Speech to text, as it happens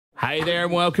Hey there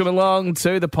and welcome along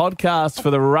to the podcast for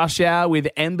the Rush Hour with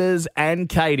Embers and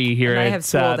Katie here I at have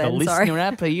four the then, Listener sorry.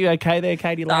 app. Are you okay there,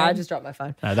 Katie No, Lamb? I just dropped my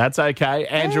phone. No, that's okay.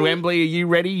 Andrew Embley, are you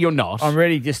ready? You're not. I'm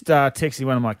ready. Just texting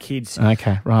one of my kids.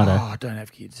 Okay, righto. Oh, I don't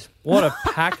have kids. What a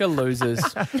pack of losers,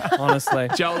 honestly.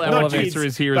 Joel, our Not producer,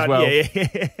 kids, is here as but well.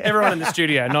 Yeah. Everyone in the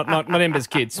studio, not Ember's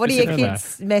kids. What are your specifically.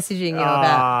 kids messaging you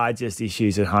about? Just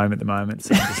issues at home at the moment.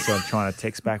 So I'm just sort of trying to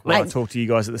text back while I Mate, talk to you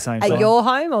guys at the same At time. your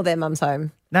home or their mum's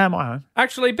home? No, my home.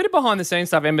 Actually, a bit of behind-the-scenes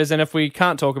stuff, Embers, and if we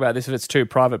can't talk about this, if it's too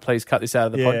private, please cut this out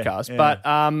of the Yeah, podcast. yeah.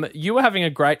 But you were having a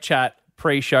great chat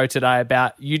pre-show today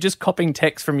about you just copying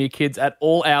texts from your kids at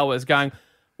all hours going,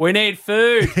 we need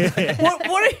food. what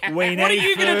are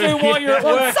you going to do while you're at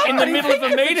work in the middle of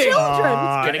a meeting?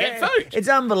 Gonna get food. It's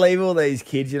unbelievable, these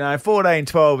kids, 14,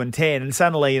 12 and 10, and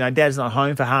suddenly, Dad's not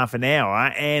home for half an hour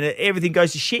and everything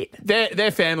goes to shit. Their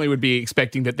family would be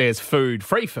expecting that there's free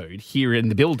food here in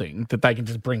the building that they can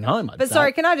just bring home. But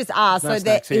sorry, can I just ask? No So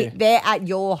snacks here. they're at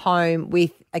your home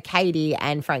with a Katie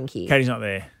and Frankie. Katie's not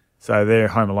there. So they're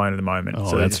home alone at the moment. Oh,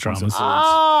 so they that's just want some drama.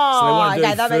 food. So they Oh, want to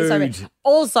okay, do that makes so food. much.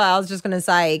 Also, I was just going to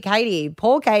say, Katie,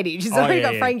 poor Katie. She's already yeah,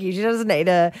 got yeah. Frankie. She doesn't need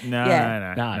a...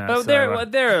 No. But So,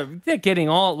 they're getting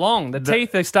all long. The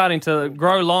teeth are starting to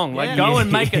grow long. Like, go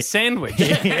and make a sandwich.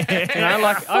 I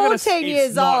gotta 14 years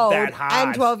it's not old that hard.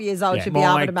 and 12 years old Yeah. should be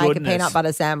My able to make a goodness. peanut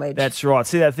butter sandwich. That's right.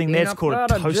 See that thing? That's Peanut called a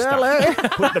butter toaster. jelly.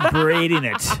 Put the bread in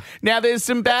it. Now, there's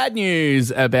some bad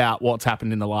news about what's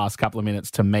happened in the last couple of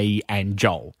minutes to me and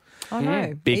Joel. Oh, no. Are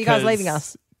you Because- guys leaving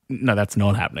us? No, that's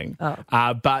not happening.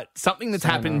 Oh. But something that's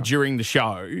happened during the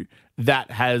show that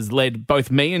has led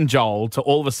both me and Joel to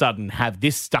all of a sudden have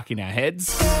this stuck in our heads.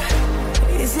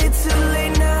 Is it too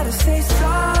late now to say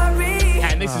sorry?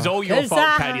 And this is all your 'Cause fault,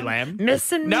 I'm Katie Lamb.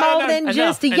 missing more than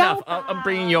just a enough. young... I'm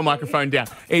bringing your microphone down.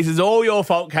 This is all your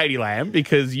fault, Katie Lamb,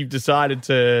 because you've decided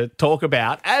to talk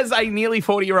about, as a nearly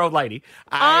 40-year-old lady,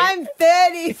 I'm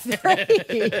 33.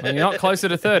 You're not closer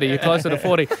to 30, you're closer to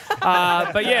 40.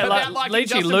 But yeah, About like Leachy,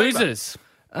 Justin Bieber. losers.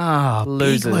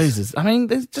 big losers. I mean,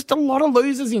 there's just a lot of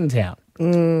losers in town.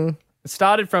 It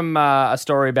started from a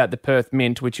story about the Perth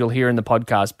Mint, which you'll hear in the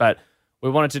podcast, but we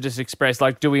wanted to just express,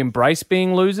 do we embrace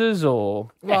being losers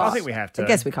or... Well, I think we have to. I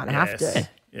guess we kind of have to.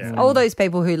 Yeah. All those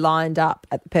people who lined up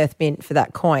at the Perth Mint for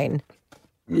that coin,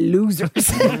 losers.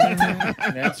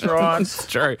 That's right. It's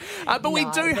true. But we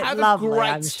No, do but have lovely, a great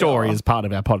I'm story sure. as part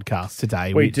of our podcast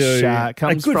today. We which, do.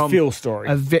 Comes A good from feel story.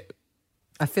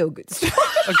 I feel good.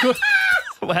 A good...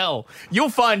 Well, you'll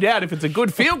find out if it's a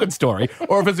good feel-good story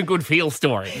or if it's a good feel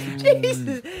story.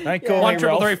 Jesus. Don't call One me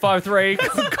triple Ralph. three 5 3.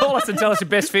 Call us and tell us your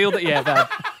best feel that you have had.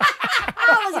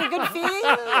 Oh, was it a good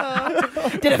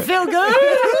feel? Did it feel good?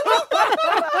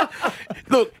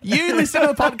 Look, you listen to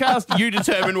the podcast, you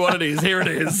determine what it is. Here it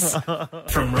is.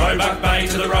 From Roebuck Bay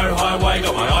to the Roe Highway,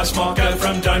 got my ice mocha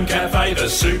from Dome Cafe, the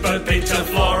Super Pizza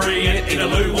Florian,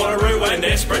 Inaloo, Wanneroo and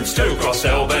Esperance too, across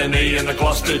Albany and the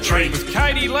Gloucester Tree with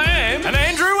Katie Lamb and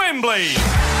Andrew Embley.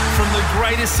 From the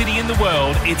greatest city in the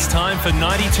world, it's time for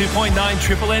 92.9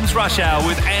 Triple M's Rush Hour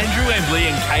with Andrew Embley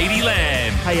and Katie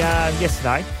Lamb. Hey,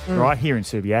 yesterday, right here in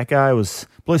Subiaco, it was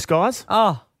blue skies,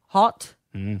 Oh, hot.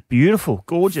 beautiful,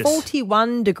 gorgeous,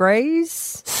 41 degrees.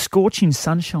 scorching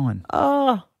sunshine.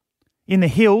 Oh, In the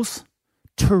hills,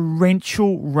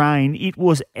 torrential rain. It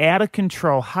was out of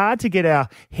control. Hard to get our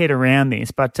head around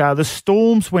this, but the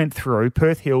storms went through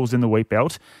Perth Hills in the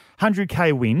Wheatbelt,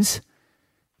 100k winds.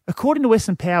 According to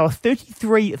Western Power,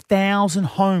 33,000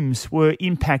 homes were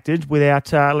impacted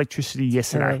without electricity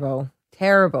yesterday.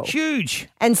 terrible. Huge.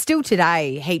 And still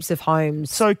today, heaps of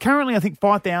homes. So currently, I think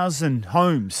 5,000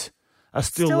 homes are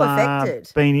still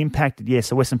affected. being impacted. Yeah,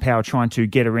 so Western Power trying to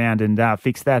get around and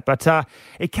fix that. But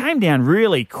it came down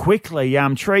really quickly.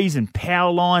 Trees and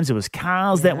power lines. There was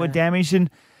cars that were damaged. And,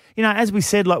 as we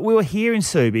said, we were here in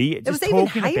Subi There was just even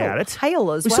talking hail, about it.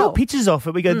 hail as We well. saw pictures of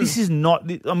it. We go, this is not...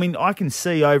 I mean, I can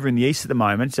see over in the east at the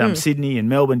moment, Sydney and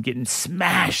Melbourne getting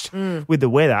smashed with the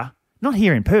weather. Not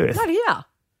here in Perth. Not here.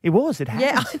 It was. It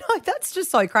happened. Yeah, I know. That's just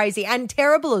so crazy and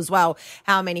terrible as well.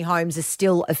 How many homes are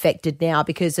still affected now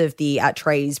because of the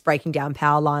trees breaking down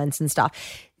power lines and stuff.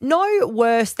 No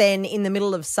worse than in the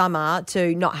middle of summer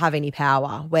to not have any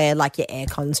power where your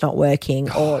aircon's not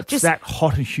working or It's just that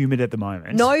hot and humid at the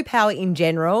moment. no power in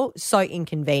general. So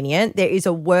inconvenient. There is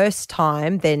a worse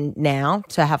time than now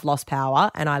to have lost power,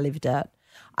 and I lived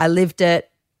it.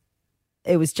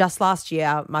 It was just last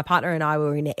year. My partner and I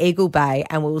were in Eagle Bay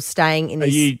and we were staying in Are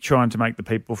this... you trying to make the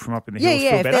people from up in the hills feel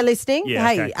if better? they're listening, Yeah,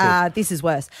 hey, okay, cool. this is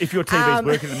worse. If your TV's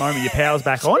working at the moment, your power's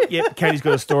back on, yep, Katie's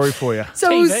got a story for you.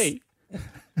 So it was- TV.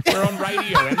 We're on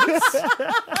radio.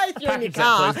 If you're in your Package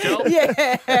car. that, please, Joel.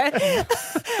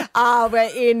 Yeah. We're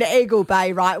in Eagle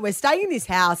Bay, right? We're staying in this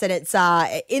house and it's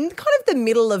in kind of the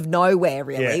middle of nowhere,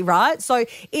 really, Yeah. right? So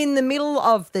in the middle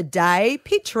of the day,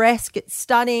 picturesque, it's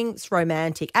stunning, it's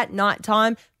romantic. At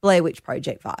nighttime, Blair Witch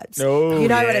Project vibes. Oh, you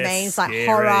know what I yes, mean? It's like scary.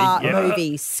 horror Yeah.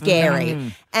 movie,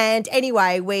 scary. And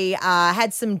anyway, we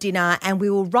had some dinner and we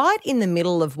were right in the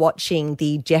middle of watching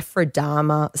the Jeffrey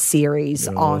Dahmer series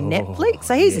on Netflix.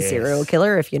 So he's a serial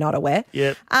killer, if you're not aware.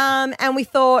 Yep. And we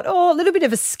thought, a little bit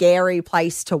of a scary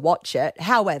place to watch it.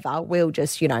 However, we'll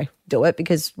just, do it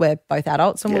because we're both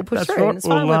adults and we'll push that's through. right. And it's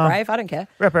fine. We'll, We're brave. I don't care.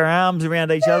 Wrap our arms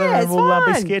around each other and it's we'll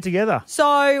be fine. scared together.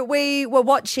 So we were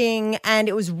watching and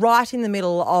it was right in the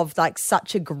middle of like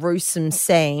such a gruesome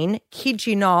scene. Kid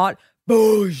you not,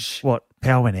 boosh, What?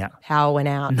 Power went out. power went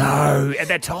out. No, at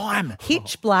that time.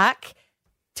 Pitch black,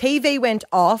 TV went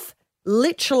off,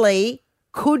 literally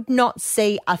could not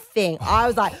see a thing. I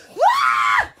was like,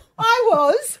 "Ah!" I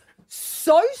was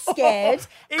so scared.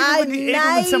 Even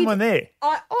with someone there.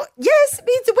 Yes,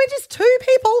 we're just two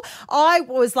people. I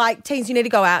was like, teens, you need to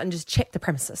go out and just check the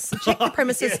premises. Check the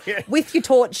premises with your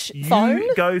torch phone.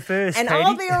 You go first, And Katie.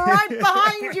 I'll be right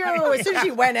behind you. As soon as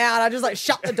she went out, I just like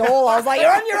shut the door. I was like,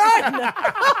 you're on your own.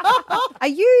 Are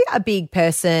you a big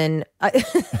person? Are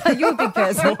you a big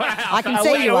person? I can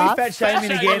see you Are are. we fat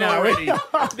shaming again, are we?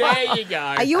 There you go.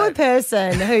 Are you a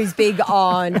person who's big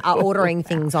on ordering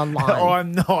things online?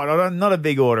 I'm not. I'm not a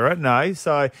big orderer, no.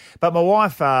 So, but my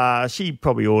wife, she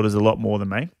probably orders a lot more than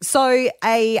me. So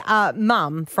a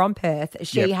mum from Perth,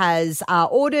 she has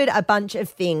ordered a bunch of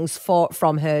things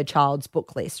from her child's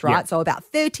book list, right? Yep. So about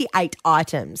 38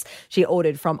 items she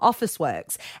ordered from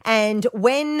Officeworks. And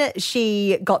when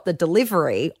she got the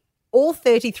delivery, all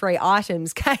 33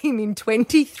 items came in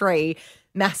 23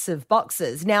 massive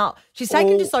boxes. Now, she's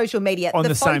taken to social media. On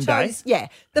the same day? Yeah.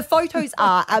 The photos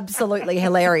are absolutely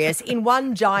hilarious. In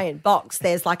one giant box,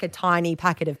 there's like a tiny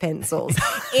packet of pencils.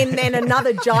 In then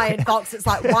another giant box, it's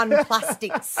like one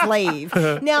plastic sleeve.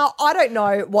 Now, I don't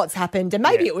know what's happened. And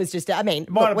maybe it was just, Might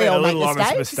look, have we been a all make little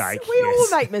honest mistakes. mistake, We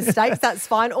yes. all make mistakes. That's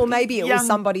fine. Or maybe it was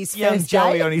somebody's young first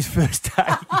Joey day. on his first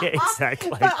day. Yeah, exactly.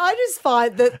 But I just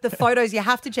find that the photos, you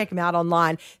have to check them out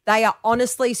online. They are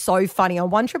honestly so funny. On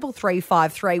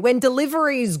 133353, when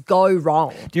deliveries go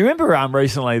wrong. Do you remember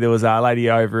recently there was a lady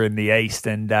over in the East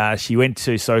and she went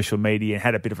to social media and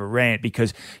had a bit of a rant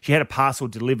because she had a parcel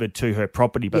delivered to her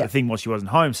property, but the thing was she wasn't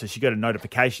home, so she got a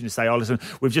notification to say, oh, listen,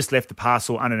 we've just left the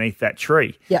parcel underneath that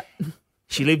tree. Yep.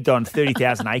 She lived on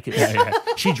 30,000 acres.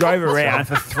 She drove around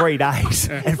for 3 days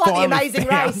and It's like the finally Amazing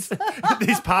found Race.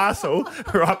 this parcel,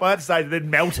 right, by that stage, then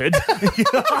melted.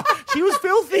 She was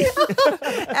filthy.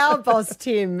 Our boss,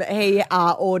 Tim, he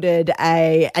ordered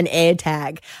an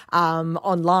AirTag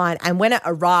online, and when it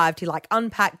arrived, he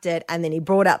unpacked it and then he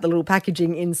brought out the little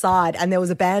packaging inside and there was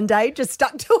a Band-Aid just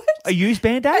stuck to it. A used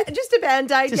Band-Aid? Just a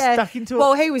Band-Aid, Just yeah. stuck into it?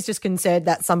 Well, he was just concerned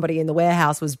that somebody in the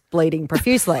warehouse was bleeding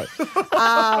profusely.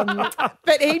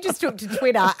 But he just took to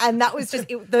Twitter and that was just,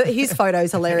 his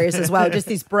photo's hilarious as well. Just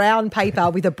this brown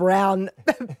paper with a brown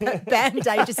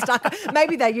Band-Aid just stuck.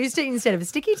 Maybe they used it instead of a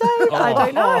sticky tape. I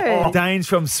don't know. Dane's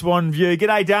from Swan View.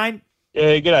 G'day, Dane.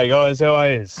 Yeah, g'day guys, how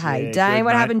are you? Hey, Yeah, Dane, good,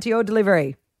 what mate. happened to your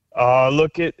delivery?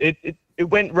 Look, it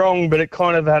went wrong, but it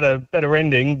kind of had a better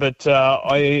ending. But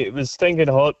I was stinking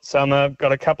hot summer,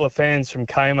 got a couple of fans from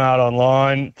Kmart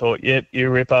online, thought, yep, you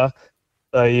ripper.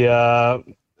 They were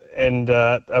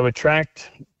tracked,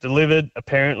 delivered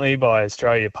apparently by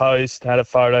Australia Post, had a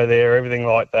photo there, everything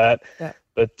like that. Yeah.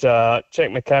 But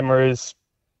checked my cameras,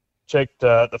 checked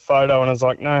the photo, and I was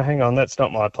like, no, hang on, that's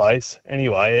not my place.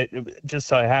 Anyway, it just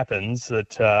so happens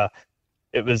that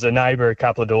it was a neighbour a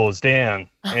couple of doors down.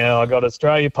 I got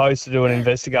Australia Post to do an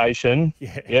investigation.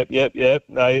 Yeah. Yep.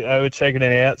 They were checking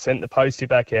it out, sent the postie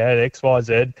back out,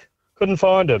 XYZ. Couldn't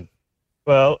find them.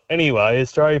 Well, anyway,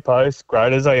 Australia Post,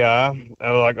 great as they are, they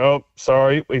were like, oh,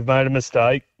 sorry, we've made a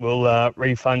mistake. We'll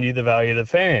refund you the value of the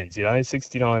fans,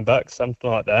 $69, something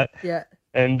like that. Yeah.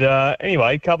 And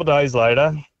anyway, a couple of days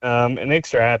later, an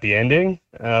extra happy ending,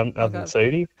 nothing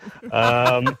seedy.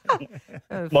 My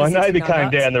neighbour came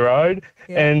down the road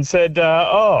and said,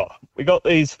 we got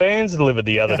these fans delivered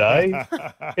the other day.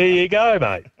 Here you go,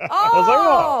 mate. I was like,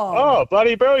 oh,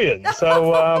 bloody brilliant.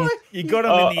 So You got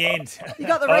him in the end. You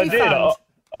got the I refund. did.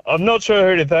 I'm not sure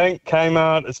who to thank,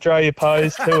 Kmart, Australia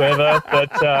Post, whoever,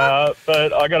 but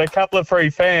I got a couple of free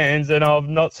fans and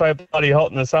I'm not so bloody hot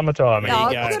in the summertime Oh,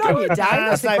 anymore. good on you, Dane.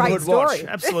 That's a great Neighbourhood watch. story.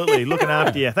 Absolutely. Looking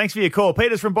after you. Thanks for your call.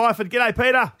 Peter's from Byford. G'day,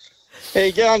 Peter. How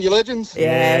you going, you legends?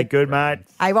 Yeah, good, mate.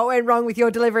 Hey, what went wrong with your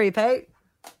delivery, Pete?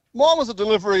 Mine was a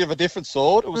delivery of a different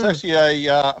sort. It was actually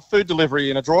a food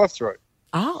delivery in a drive-through.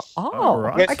 Oh,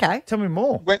 right. okay. Tell me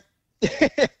more.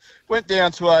 Went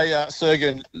down to a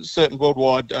certain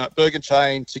worldwide burger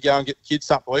chain to go and get the kids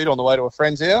something to eat on the way to a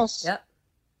friend's house. Yep.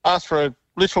 Asked for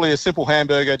literally a simple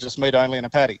hamburger, just meat only and a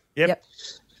patty. Yep.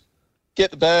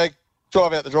 Get the bag,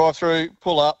 drive out the drive-through,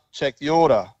 pull up, check the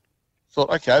order. Thought,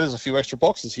 okay, there's a few extra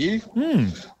boxes here.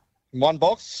 One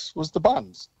box was the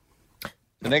buns.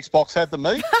 The next box had the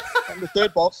meat, and the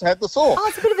third box had the sauce. Oh,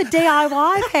 it's a bit of a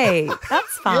DIY, Pete.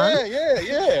 That's fun.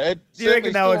 Yeah. Do you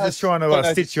reckon they were just trying to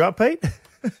stitch you up, Pete?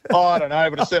 Oh, I don't know,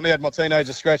 but I certainly had my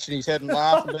teenager scratching his head and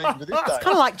laughing even to this day. It's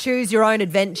kind of like choose your own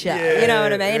adventure. You know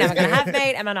what I mean? Am I going to have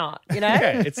meat? Am I not? You know?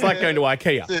 Yeah, it's like going to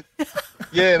IKEA. That's it.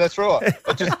 Yeah, that's right.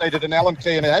 I just needed an Allen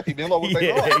key and a Happy Meal. I would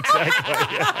be right.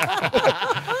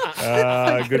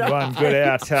 Exactly. Good one. Good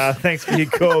out. Thanks for your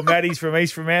call. Maddie's from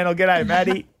East Fremantle. G'day,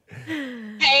 Maddie.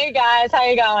 Hey guys, how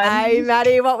you going? Hey,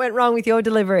 Maddie, what went wrong with your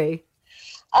delivery?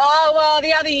 Oh, well,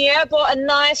 the other year I bought a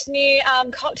nice new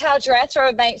cocktail dress for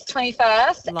a mate's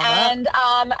 21st and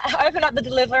opened up the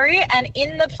delivery, and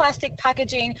in the plastic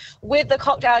packaging with the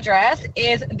cocktail dress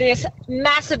is this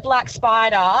massive black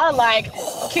spider. Like,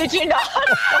 kid you not,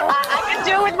 I can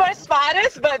deal with most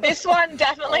spiders, but this one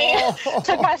definitely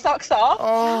took my socks off.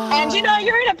 And, you know,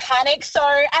 you're in a panic. So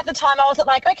at the time I was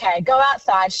like, okay, go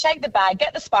outside, shake the bag,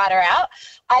 get the spider out.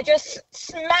 I just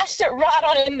smashed it right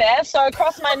on in there. So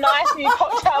across my nice new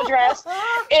cocktail dress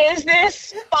is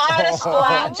this spider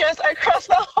splat just across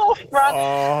the whole front.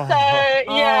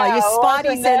 So, yeah. Your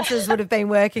spidey senses would have been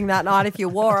working that night if you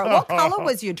wore it. What colour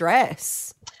was your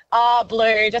dress? Oh,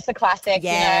 blue, just a classic.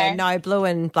 Yeah, you know. no, blue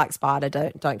and black spider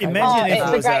don't go. Imagine if it's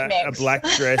it a was great a mix. black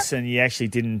dress and you actually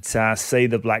didn't see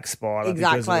the black spider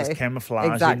because it was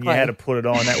camouflage and you had to put it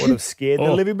on. That would have scared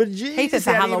the living bejesus. Keep it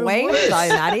for out of you Halloween, worse. though,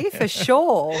 Maddie, for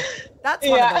sure. That's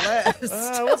one of the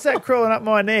worst. What's that crawling up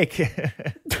my neck?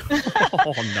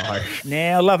 Oh, no.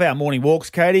 Now, love our morning walks,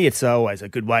 Katie. It's always a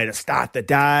good way to start the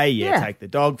day. You take the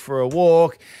dog for a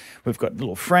walk. We've got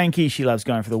little Frankie. She loves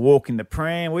going for the walk in the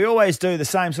pram. We always do the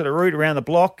same sort of route around the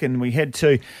block, and we head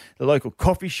to the local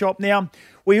coffee shop. Now,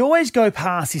 we always go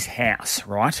past his house,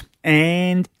 right?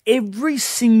 And every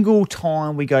single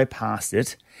time we go past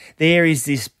it, there is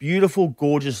this beautiful,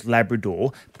 gorgeous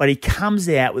Labrador, but he comes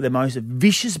out with the most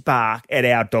vicious bark at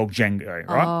our dog Django,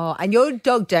 right? Oh, and your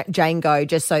dog Django,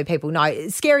 just so people know,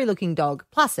 scary-looking dog,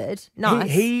 placid, nice.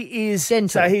 He is gentle.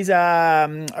 So he's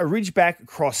a Ridgeback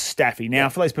cross Staffy. Now,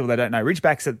 for those people that don't know,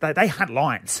 Ridgebacks they hunt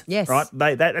lions. Yes, right.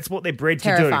 That's what they're bred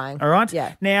Terrifying. to do. All right.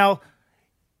 Yeah. Now,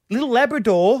 little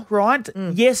Labrador, right?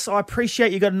 Yes, I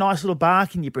appreciate you got a nice little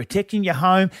bark and you're protecting your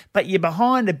home, but you're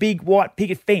behind a big white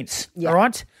picket fence. Yeah. All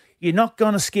right. You're not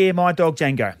going to scare my dog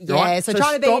Django. Yeah, right? so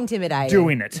try to be stop intimidating.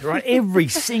 doing it, right? Every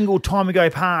single time we go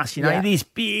past, you know, Yeah. this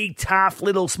big, tough,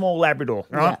 little, small Labrador,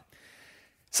 right? Yeah.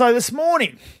 So this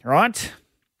morning, right,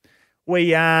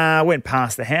 we went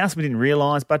past the house. We didn't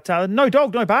realise, but no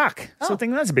dog, no bark. So I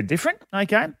think that's a bit different,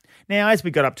 okay? Now, as we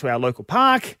got up to our local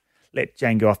park, let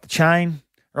Django off the chain,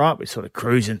 right? We're sort of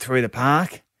cruising through the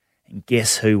park, and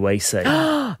guess who we see?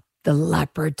 The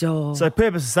Labrador. So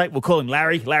purpose of sake, we'll call him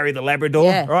Larry the Labrador,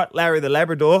 Yeah. right? Larry the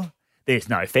Labrador. There's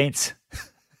no fence.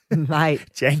 Mate.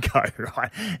 Django, right?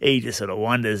 He just sort of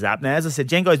wanders up. Now, as I said,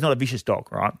 Django's not a vicious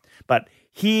dog, right? But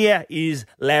here is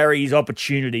Larry's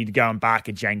opportunity to go and bark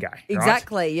at Django. Right?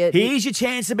 Exactly. Here's your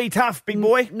chance to be tough, big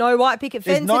boy. No white picket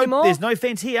fence anymore. There's no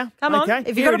fence here. Come on. Okay, If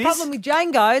you've here got a it is. problem with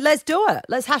Django, let's do it.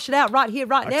 Let's hash it out right here,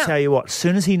 right now. I tell you what, as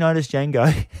soon as he noticed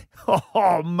Django,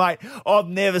 oh, mate, I've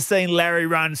never seen Larry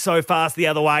run so fast the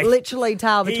other way. Literally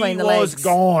tail between the legs. He was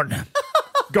gone.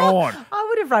 Gone. I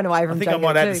would have run away from I think Django I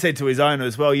might have too. to say to his owner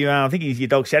as well, I think your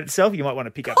dog shat itself, you might want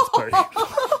to pick up his poo.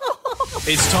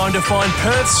 It's time to find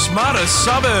Perth's smartest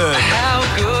suburb.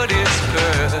 How good is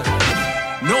Perth?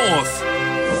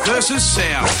 North versus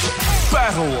South.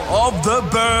 Battle of the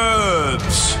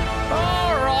Burbs.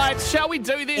 All right, shall we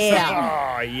do this Yeah. thing?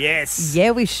 Oh, yes.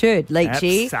 Yeah, we should,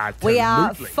 Leachy. Absolutely. We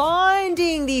are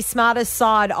finding the smartest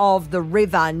side of the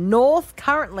river. North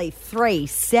currently 3,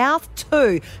 South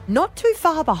 2. Not too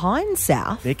far behind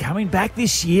South. They're coming back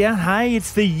this year. Hey,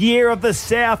 it's the year of the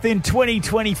South in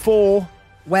 2024.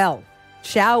 Well,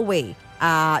 shall we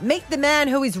meet the man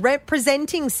who is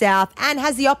representing South and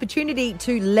has the opportunity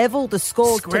to level the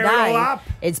scores Square it today? all up.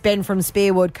 It's Ben from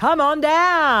Spearwood. Come on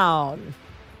down.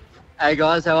 Hey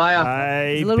guys, how are you?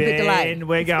 Hey, It's a little bit Ben, delayed.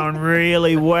 we're going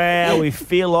really well. We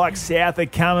feel like South are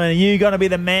coming. Are you going to be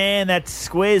the man that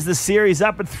squares the series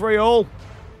up at 3-all?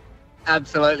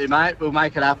 Absolutely, mate. We'll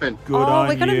make it happen. Good Oh, on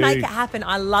we're going to you. make it happen.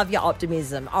 I love your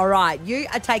optimism. All right, you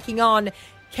are taking on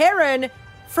Karen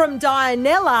from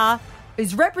Dianella,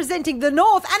 who's representing the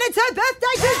North, and it's her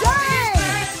birthday today.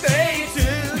 Birthday to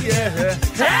you.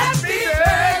 Happy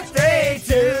birthday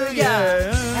to you.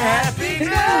 Happy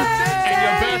birthday. And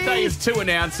your birthday is two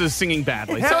announcers singing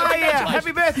badly. How are you?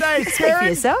 Happy birthday, Speak for Karen.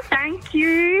 yourself. Thank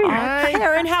you.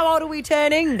 Karen, how old are we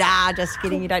turning? Nah, just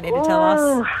kidding. You don't need to tell us.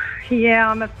 Oh, yeah,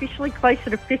 I'm officially closer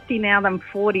to 50 now than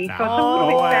 40, so it's a little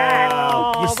bit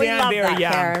bad. You we sound love very that,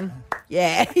 young. Karen.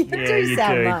 Yeah, you do you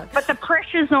sound do. much. But the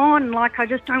pressure's on. Like, I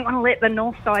just don't want to let the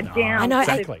north side down. I know.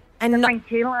 Exactly. And I'm no,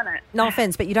 feeling it. no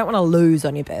offense, but you don't want to lose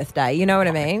on your birthday. You know what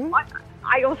I mean?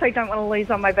 I also don't want to lose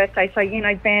on my birthday, so,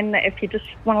 Ben, if you just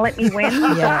want to let me win,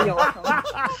 that'd be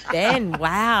awesome. Ben,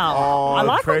 wow. Oh, I like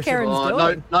what pressure. Karen's Oh,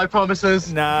 doing. no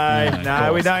promises.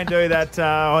 No, we don't do that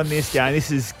on this game.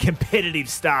 This is competitive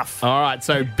stuff. All right,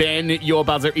 so Ben, your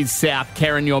buzzer is south.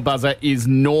 Karen, your buzzer is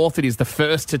north. It is the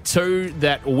first to two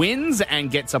that wins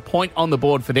and gets a point on the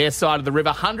board for their side of the river.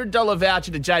 $100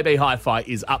 voucher to JB Hi-Fi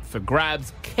is up for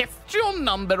grabs. Question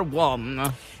number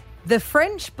one. The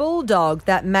French Bulldog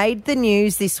that made the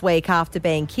news this week after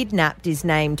being kidnapped is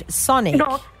named Sonic.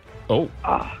 North. Oh.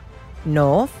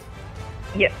 North?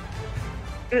 Yep.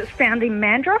 It was found in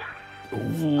Mandra.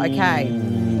 Okay.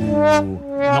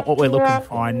 Not what we're looking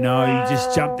for. I know, you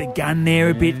just jumped the gun there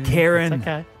a bit, Karen.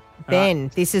 Okay. Ben,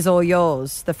 this is all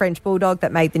yours. The French Bulldog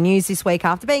that made the news this week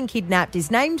after being kidnapped is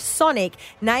named Sonic.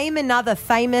 Name another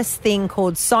famous thing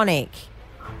called Sonic.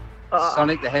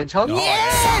 Sonic the Hedgehog.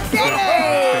 Yeah,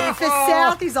 Benny! For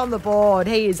South, he's on the board.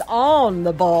 He is on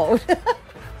the board.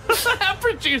 Our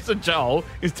producer Joel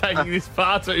is taking this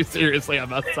far too seriously, I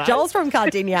must say. Joel's from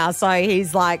Cardinia, so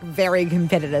he's like very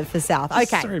competitive for South.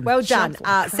 Okay, So well done.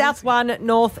 shuffle. South 1,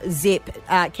 North zip.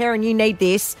 Karen, you need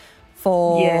this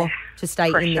to stay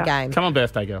in the Pressure. game. Come on,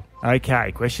 birthday girl.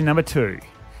 Okay, question number 2.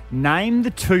 Name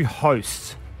the two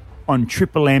hosts on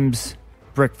Triple M's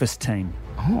breakfast team.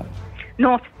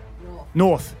 North.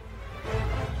 North.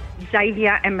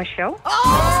 Xavier and Michelle.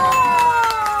 Oh,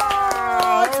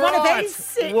 it's one Right.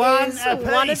 apiece. It One is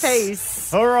apiece. One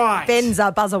apiece. All right. Ben's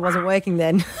buzzer wasn't working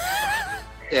then.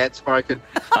 Yeah, it's broken.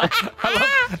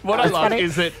 What I love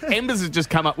is that Embers has just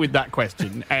come up with that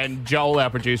question, and Joel, our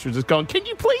producer, has just gone, can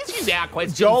you please use our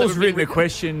question? Joel's written a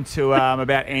question to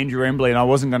about Andrew Embley, and I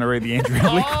wasn't going to read the Andrew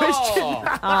Embley question.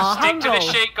 Stick to the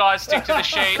sheet, guys. Stick to the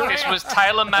sheet. This was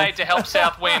tailor-made to help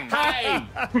South win. Hey!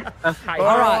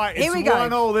 All right, here it's we go.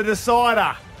 1-1, the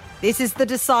decider. This is the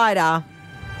decider.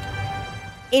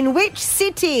 In which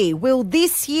city will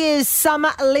this year's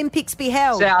Summer Olympics be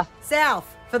held? South.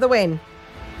 South for the win.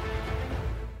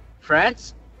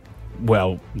 France.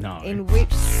 Well, no. In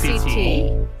which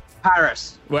city?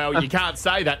 Paris. Well, you can't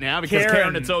say that now because,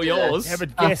 Karen, it's all yours. Have a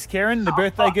guess, Karen, the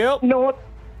birthday girl. North.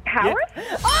 Paris.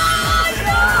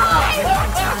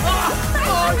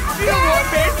 You know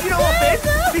what, Ben?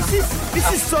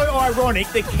 This is so ironic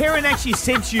that Karen actually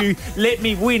said to you, let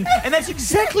me win. And that's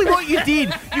exactly what you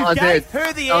did. You I gave did.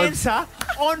 her the I was- answer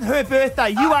on her birthday.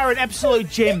 You are an absolute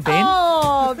gem, Ben.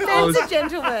 Oh, Ben's a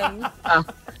gentleman.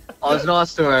 I was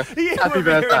nice to her. Yeah, Happy we're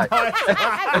very birthday. nice.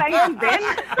 Thanks, Ben.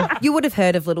 You would have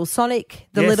heard of Little Sonic,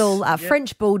 the Yes. little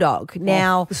French Bulldog.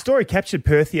 Now, The story captured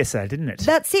Perth yesterday, didn't it?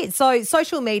 that's it. So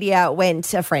social media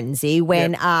went a frenzy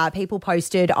when people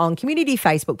posted on community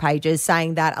Facebook pages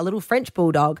saying that a little French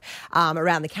Bulldog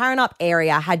around the Karrinyup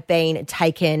area had been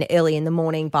taken early in the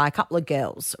morning by a couple of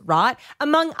girls, right?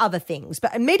 Among other things.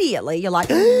 But immediately you're like,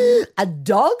 a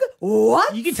dog?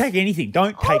 What? You can take anything.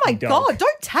 Don't take Oh my the dog. God,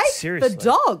 don't take Seriously. the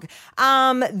dog.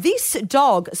 This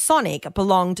dog, Sonic,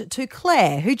 belonged to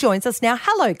Claire, who joins us now.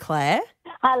 Hello, Claire.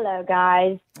 Hello,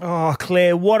 guys. Oh,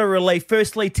 Claire, what a relief.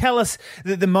 Firstly, tell us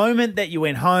the moment that you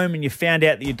went home and you found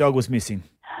out that your dog was missing.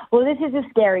 Well, this is a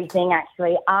scary thing,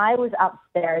 actually. I was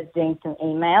upstairs doing some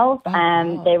emails,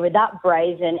 and they were that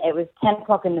brazen. It was 10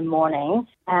 o'clock in the morning.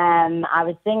 I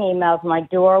was doing emails. My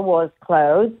door was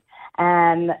closed.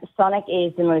 Sonic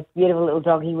is the most beautiful little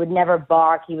dog. He would never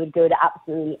bark. He would go to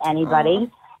absolutely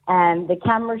anybody. The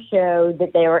camera showed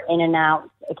that they were in and out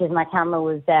because my camera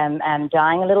was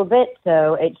dying a little bit.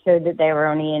 So it showed that they were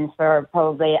only in for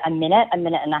probably a minute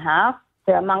and a half.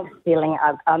 So amongst stealing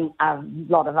a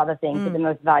lot of other things, but the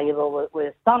most valuable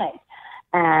was Sonic.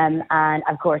 And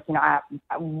of course, you know,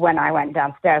 when I went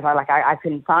downstairs, I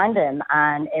couldn't find him,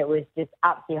 and it was just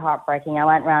absolutely heartbreaking. I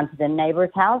went round to the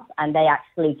neighbour's house, and they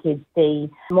actually could see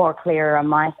more clearer on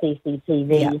my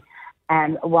CCTV.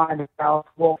 And one of the girls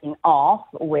walking off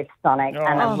with Sonic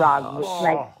and a rug, which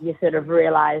makes you sort of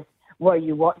realise, were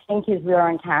you watching? Because we were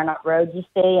on Karrinyup Road, you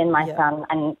see, and my son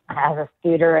has a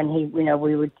scooter, and he, you know,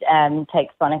 we would take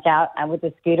Sonic out and with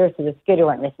the scooter, so the scooter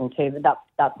went missing too, but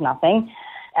that's nothing.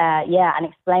 and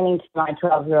explaining to my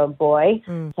 12-year-old boy,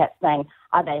 kept saying,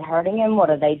 are they hurting him? What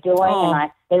are they doing? Oh.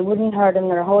 And they wouldn't hurt him.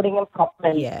 They're holding him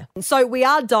properly. Yeah. So we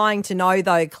are dying to know,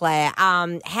 though, Claire,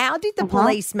 how did the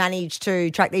police manage to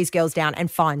track these girls down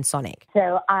and find Sonic?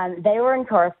 So they were in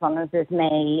correspondence with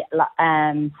me,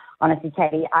 honestly,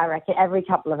 Katie, I reckon every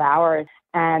couple of hours.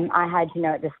 I had to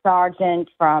know the sergeant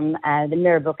from the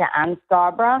Mirrabooka and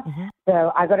Scarborough.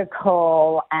 So I got a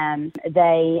call.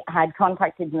 They had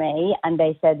contacted me and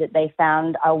they said that they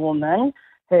found a woman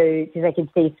who, because they could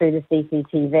see through the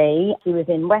CCTV. She was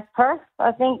in West Perth,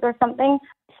 I think, or something.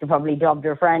 She probably dobbed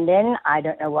her friend in. I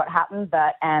don't know what happened,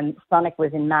 but Sonic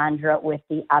was in Mandurah with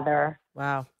the other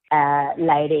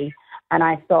lady. And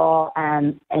I saw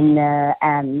in the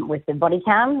with the body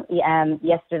cam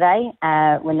yesterday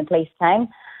when the police came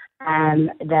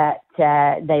that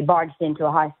they barged into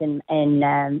a house in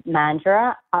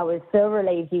Mandurah. I was so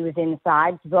relieved he was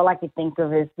inside because all I could think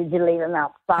of is, did you leave him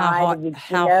outside?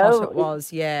 How hot it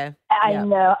was, yeah. I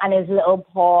know, and his little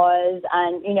paws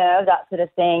and, that sort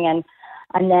of thing.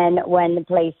 And then when the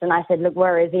police, and I said, look,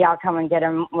 where is he? I'll come and get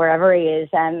him wherever he is.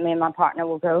 And me and my partner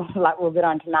will go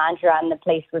down to Mandurah. And the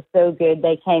police was so good.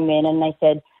 They came in and they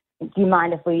said, do you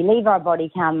mind if we leave our body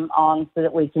cam on so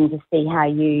that we can just see how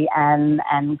you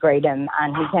greet him?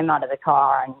 And he came out of the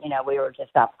car and, we were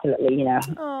just absolutely,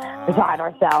 beside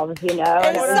ourselves, And What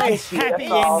it a was nice happy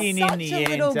ending in the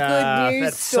end.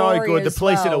 That's so good. The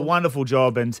police did a wonderful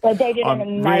job, and they did an I'm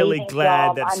amazing really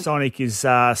glad job. that Sonic is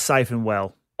safe and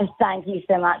well. Thank you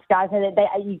so much, guys.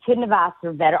 You couldn't have asked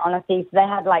for better, honestly. So they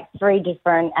had 3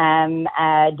 different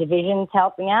divisions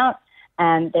helping out,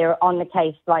 and they were on the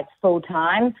case full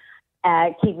time,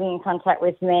 keeping in contact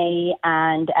with me.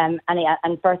 And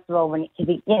first of all,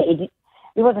 he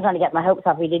wasn't trying to get my hopes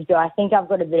up. He did go, I think I've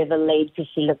got a bit of a lead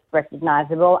because she looks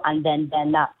recognisable, and then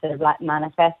that sort of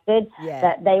manifested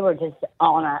that they were just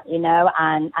on it,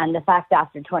 and the fact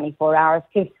after 24 hours,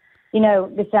 because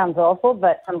this sounds awful,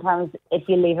 but sometimes if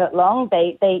you leave it long,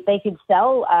 they could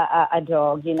sell a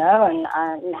dog, and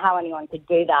how anyone could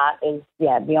do that is,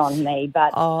 beyond me.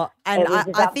 But and it was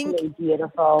just I think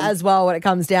beautiful. As well, what it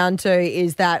comes down to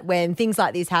is that when things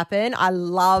like this happen, I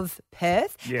love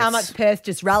Perth. Yes. How much Perth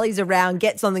just rallies around,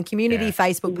 gets on the community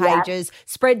Facebook pages,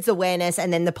 spreads awareness,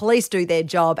 and then the police do their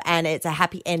job, and it's a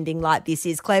happy ending like this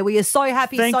is. Claire, we are so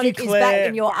happy Sonic is back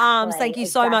in your arms. Thank you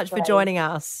so much for joining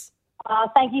us.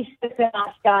 Thank you so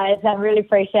much, guys. I really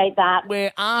appreciate that.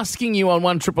 We're asking you on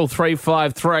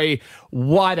 133353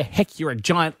 why the heck you're a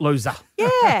giant loser.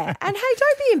 Yeah, and hey,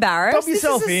 don't be embarrassed. Dob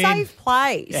yourself this is a in. safe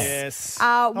place. Yes.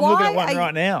 I'm looking at one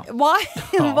right now. Why?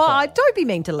 Why? Don't be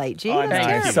mean to Leachy. I That's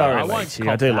know. terrible. Sorry, I won't Leachy. I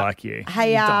cop do that. like you.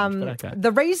 Hey, okay.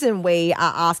 the reason we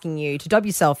are asking you to dob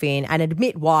yourself in and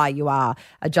admit why you are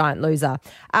a giant loser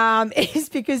is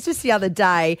because just the other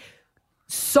day,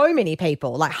 so many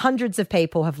people, hundreds of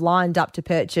people, have lined up to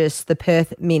purchase the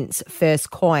Perth Mint's first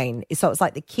coin. So it's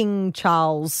like the King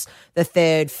Charles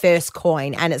III first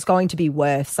coin, and it's going to be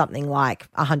worth something like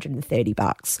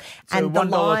 $130. So and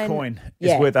 $1 coin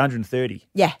is worth $130.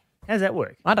 Yeah. How does that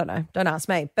work? I don't know. Don't ask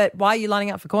me. But why are you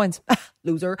lining up for coins?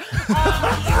 Loser.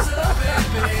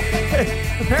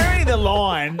 Apparently the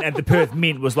line at the Perth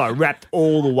Mint was wrapped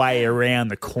all the way around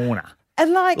the corner.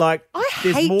 And I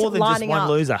there's hate more than just lining one up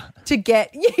loser. to get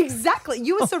exactly.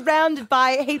 You were surrounded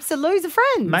by heaps of loser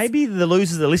friends. Maybe the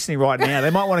losers are listening right now. They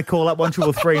might want to call up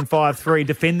 1333 and 53,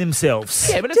 defend themselves.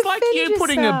 Yeah, but it's like you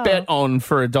putting a bet on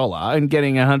for $1 and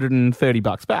getting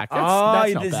 $130 back. That's not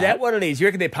is bad. that what it is? You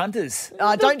reckon they're punters?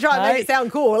 Don't try and make it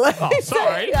sound cool.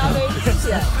 Sorry.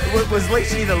 Was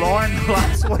Leachy the line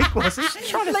last week, was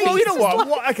he? Well, you know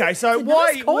what? Okay, so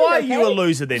why are you a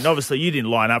loser then? Obviously, you didn't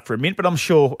line up for a mint, but I'm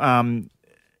sure...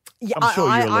 I'm sure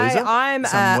you're a loser. I'm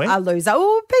a loser.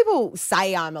 Well, people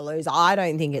say I'm a loser. I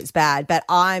don't think it's bad, but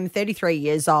I'm 33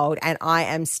 years old and I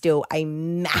am still a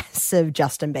massive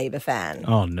Justin Bieber fan.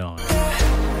 Oh, no.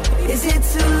 Is it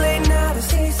too late now to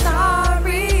say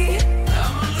sorry?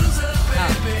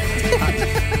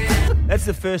 That's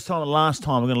the first time and last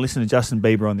time we're going to listen to Justin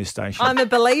Bieber on this station. I'm a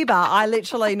believer. I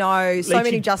literally know so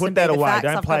many Justin Bieber put that away. facts.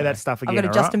 Don't play that stuff again, I've got a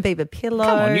all right? Justin Bieber pillow.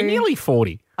 Come on, you're nearly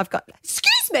 40. I've got...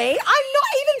 Excuse me, I'm not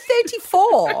even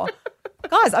 34.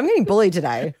 Guys, I'm getting bullied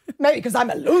today. Maybe because I'm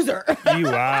a loser. You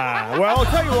are. Well, I'll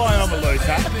tell you why I'm a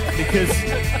loser. Because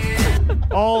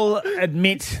I'll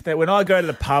admit that when I go to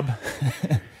the pub,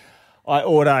 I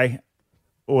order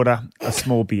a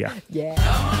small beer. Yeah.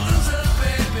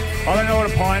 I don't know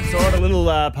what a pints or a little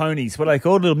ponies. What are they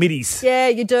called? Little middies. Yeah,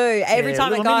 you do. Every time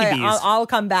I little go, mini beers. I'll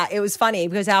come back. It was funny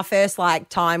because our first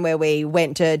time where we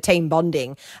went to team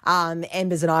bonding,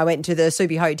 Embers and I went to the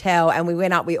Subi Hotel and we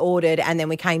went up, we ordered, and then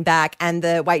we came back and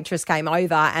the waitress came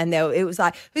over and it was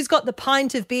like, who's got the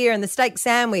pint of beer and the steak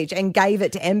sandwich, and gave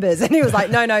it to Embers, and he was like,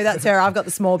 no, that's her. I've got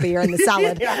the small beer and the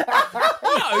salad.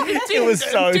 It was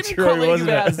so true,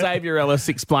 wasn't it? Xavier Ellis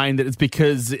explained that it's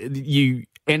because you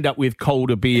end up with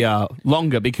colder beer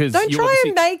longer because Don't you try obviously-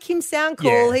 and make him sound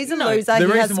cool. He's a loser. The He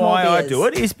has reason small why I beers. do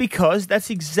it is because that's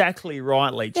exactly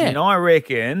right, Leach. Yeah. And I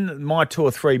reckon my 2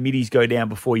 or 3 middies go down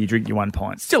before you drink your 1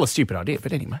 pint. Still a stupid idea,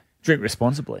 but anyway. Drink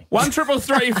responsibly.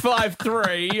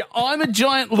 1-333-5-3. I'm a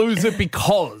giant loser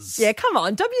because. Yeah, come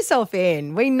on, dub yourself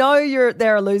in. We know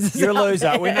there are losers. You're a out loser.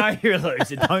 there. We know you're a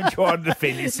loser. Don't try to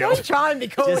defend yourself. Don't try and be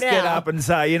cool Just now. get up and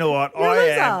say, you know what, You're a I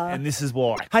loser. am, and this is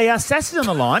why. Hey, Sass is on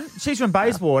the line. She's from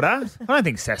Bayswater. I don't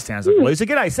think Sass sounds like a loser.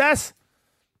 G'day, Sass.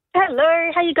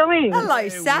 Hello, how you going? Hello,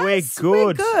 Sass. We're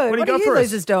good. What What do you are got you for us?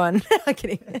 losers doing? I'm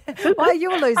kidding. Why are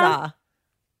you a loser?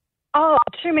 Oh,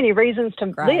 too many reasons to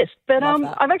Great. list. But Love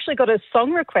that. I've actually got a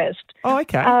song request. Oh,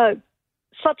 okay.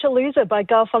 Such a Loser by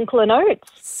Garfunkel and Oates.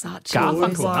 Such Garfunkel a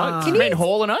loser. Oates. Can You you? mean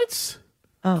Hall and Oates?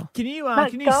 Oh, Can you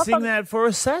Garfunkel- sing that for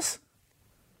us, Sass?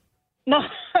 No,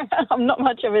 I'm not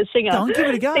much of a singer. Go on, give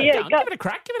it a go. But yeah, Give it a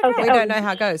crack. Give it a Okay. we crack. don't know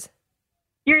how it goes.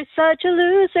 You're such a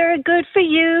loser, good for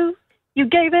you. You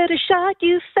gave it a shot,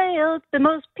 you failed, but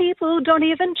most people don't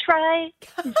even try.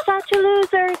 You're such a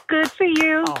loser, good for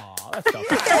you. Oh, that's not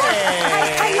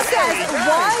Hey, Sass,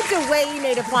 why do we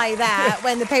need to play that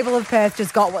when the people of Perth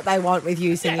just got what they want with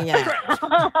you singing it?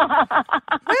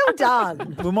 Well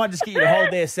done. We might just get you to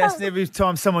hold their Sass, and every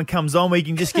time someone comes on, we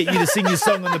can just get you to sing your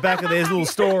song on the back of their little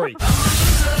story.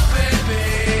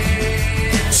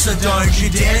 So don't you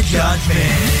dare judge me.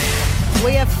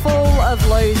 We are full of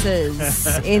losers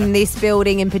in this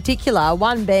building in particular,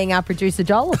 one being our producer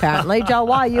Joel, apparently. Joel,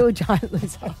 why are you a giant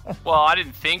loser? Well, I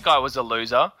didn't think I was a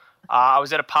loser. I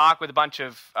was at a park with a bunch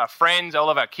of friends. All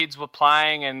of our kids were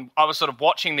playing, and I was sort of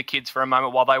watching the kids for a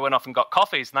moment while they went off and got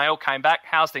coffees. And they all came back.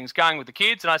 How's things going with the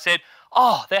kids? And I said,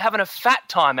 oh, they're having a fat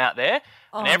time out there.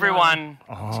 And everyone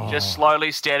just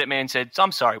slowly stared at me and said,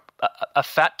 I'm sorry, a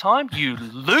fat time? You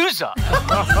loser.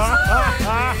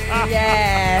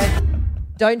 Yeah.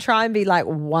 Don't try and be like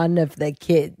one of the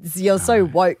kids. You're so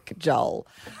woke, Joel.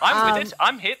 I'm with it.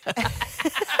 I'm hip.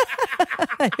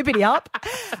 Hippity up.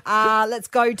 Let's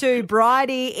go to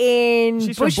Bridie in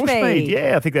She's from Bushmead. Bushmead.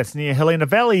 Yeah, I think that's near Helena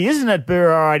Valley, isn't it,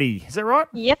 Bridie? Is that right?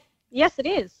 Yep. Yes, it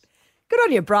is. Good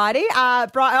on you, Bridie.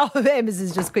 Embers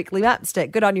has just quickly mapped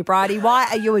it. Good on you, Bridie. Why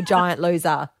are you a giant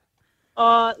loser?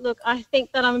 Oh, look, I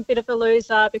think that I'm a bit of a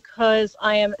loser because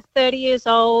I am 30 years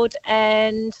old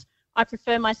and I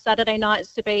prefer my Saturday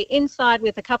nights to be inside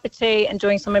with a cup of tea and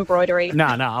doing some embroidery. No,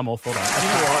 I'm all for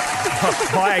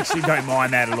that. I actually don't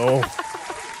mind that at all.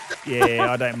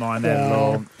 Yeah, I don't mind that at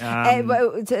all.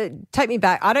 Take me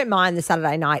back. I don't mind the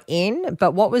Saturday night in,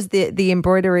 but what was the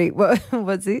embroidery? What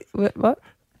was it? What?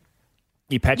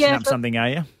 You patching Yeah, up but- something, are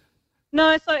you?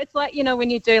 No, so it's like, when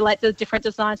you do like the different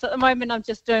designs. So at the moment, I'm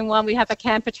just doing one. We have a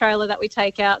camper trailer that we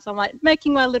take out. So I'm like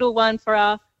making my little one for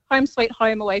our home sweet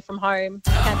home away from home.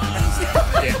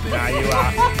 Yeah, no, you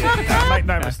are. No, make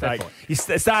no mistake. You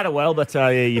started well, but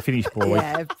you finished poorly.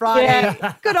 Yeah, Bridie.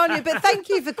 Good on you. But thank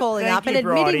you for calling Thank up and you,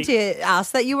 admitting Bridie. to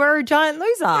us that you were a giant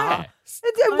loser.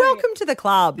 Welcome to the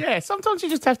club. Yeah, sometimes you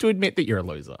just have to admit that you're a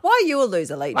loser. Why are you a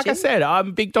loser, Leachy? Like I said, I'm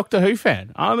a big Doctor Who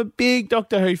fan.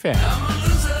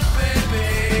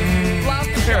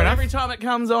 Fair enough. Every time it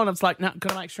comes on, it's like, got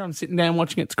to make sure I'm sitting down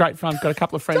watching it. It's great fun. Got a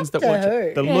couple of friends that watch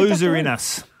it. The loser in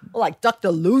us. Like Dr.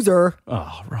 Loser.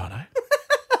 Oh, righto.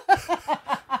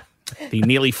 The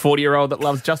nearly 40-year-old that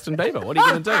loves Justin Bieber. What are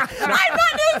you going to do? I'm not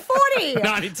nearly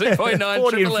 40. 92.9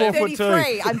 40 and 4 Triple foot 2.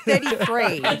 33. I'm 33.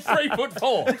 and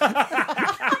 3'4".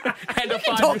 And a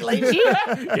Talk, 5. Leachy.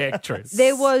 Yeah, true.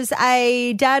 There was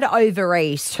a dad over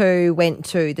east who went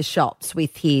to the shops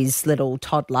with his little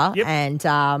toddler and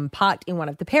parked in one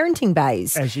of the parenting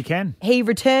bays. As you can. He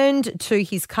returned to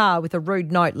his car with a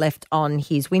rude note left on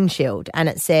his windshield, and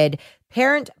it said,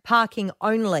 "Parent parking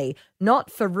only,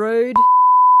 not for rude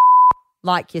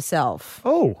like yourself."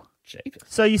 Oh. Jeepers.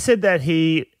 So you said that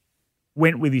he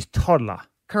went with his toddler.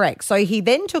 Correct. So he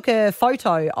then took a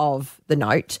photo of the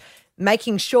note,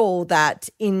 making sure that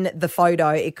in the photo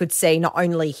it could see not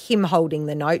only him holding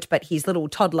the note, but his little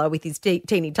toddler with his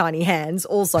teeny tiny hands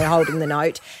also holding the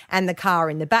note, and the car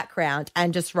in the background,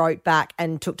 and just wrote back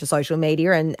and took to social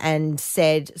media and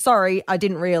said, "Sorry, I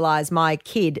didn't realise my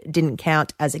kid didn't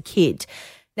count as a kid."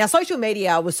 Now, social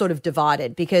media was sort of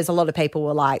divided because a lot of people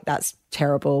were like, that's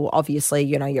terrible. Obviously,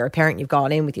 you're a parent, you've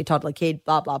gone in with your toddler kid,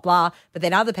 blah, blah, blah. But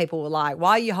then other people were like,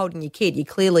 why are you holding your kid? You're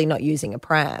clearly not using a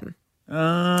pram. So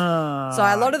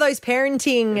a lot of those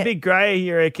parenting... A bit grey,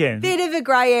 you reckon? Bit of a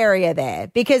grey area there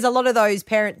because a lot of those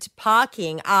parent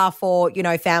parking are for,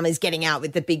 families getting out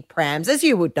with the big prams. As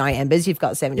you would know, Embers, you've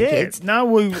got 70 kids.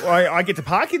 No, I get to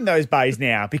park in those bays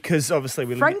now because obviously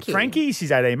we live with Frankie, she's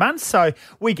 18 months, so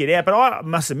we get out. But I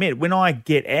must admit, when I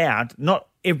get out, not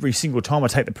every single time I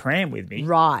take the pram with me.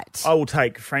 Right. I will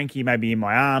take Frankie maybe in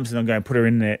my arms and I'm going to put her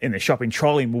in the shopping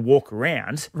trolley and we'll walk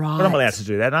around. Right. But I'm allowed to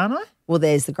do that, aren't I? Well,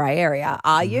 there's the grey area.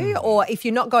 Are you? Or if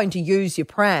you're not going to use your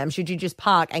pram, should you just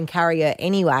park and carry her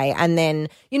anyway? And then,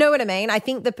 you know what I mean? I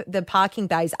think the parking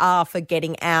bays are for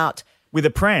getting out. With a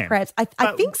pram? Perhaps. I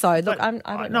think so. Look, I don't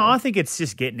know. No, I think it's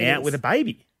just getting out with a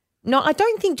baby. No, I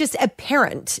don't think just a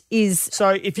parent is. So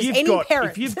if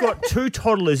you've got two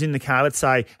toddlers in the car, let's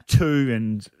say 2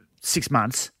 and 6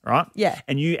 months, right? Yeah.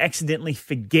 And you accidentally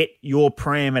forget your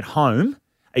pram at home,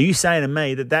 are you saying to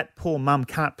me that poor mum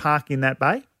can't park in that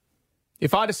bay?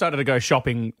 If I decided to go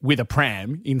shopping with a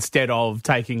pram instead of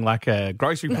taking like a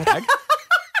grocery bag, does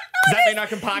that mean I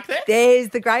can park there? There's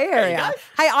the grey area.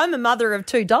 Hey, I'm a mother of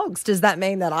 2 dogs. Does that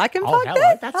mean that I can park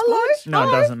there? That's good. No,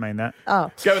 it doesn't mean that.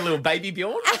 Oh. Go a little baby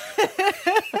Bjorn.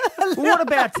 Well, what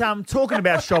about talking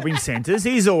about shopping centres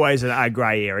is always a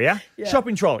grey area. Yeah.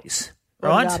 Shopping trolleys,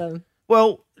 right?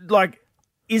 Well,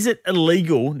 is it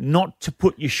illegal not to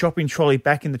put your shopping trolley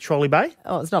back in the trolley bay?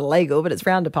 Oh, it's not illegal, but it's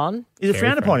frowned upon. Is it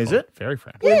frowned upon, is it? Very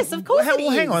frowned. Yes, of course it is.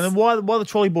 Well, hang on. Then why are the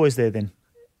trolley boys there then?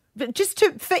 But just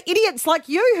for idiots like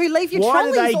you who leave your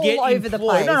trolleys all over the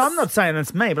place. No, I'm not saying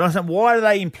that's me, but I'm saying why do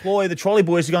they employ the trolley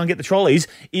boys to go and get the trolleys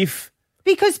if...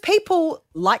 Because people,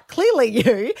 like clearly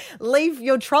you, leave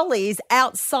your trolleys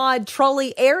outside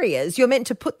trolley areas. You're meant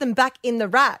to put them back in the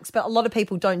racks, but a lot of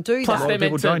people don't do that. A lot of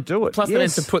people don't do it. Plus, they're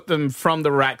meant to put them from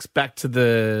the racks back to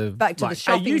the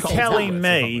shopping. Are you telling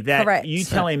me that? Correct.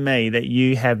 Telling me that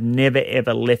you have never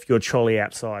ever left your trolley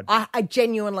outside? I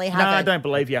genuinely haven't. No, I don't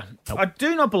believe you. Nope. I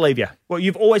do not believe you. Well,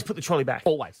 you've always put the trolley back.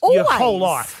 Always. Your whole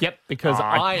life. Yep, because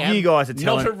I am. You guys are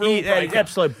telling not a rule breaker.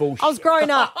 Absolute bullshit. I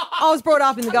was brought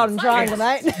up in the Golden Triangle,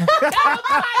 mate. It's the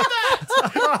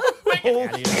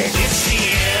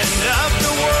end of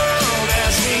the world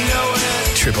as we know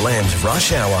it. Triple M's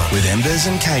Rush Hour with Embers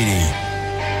and Katie.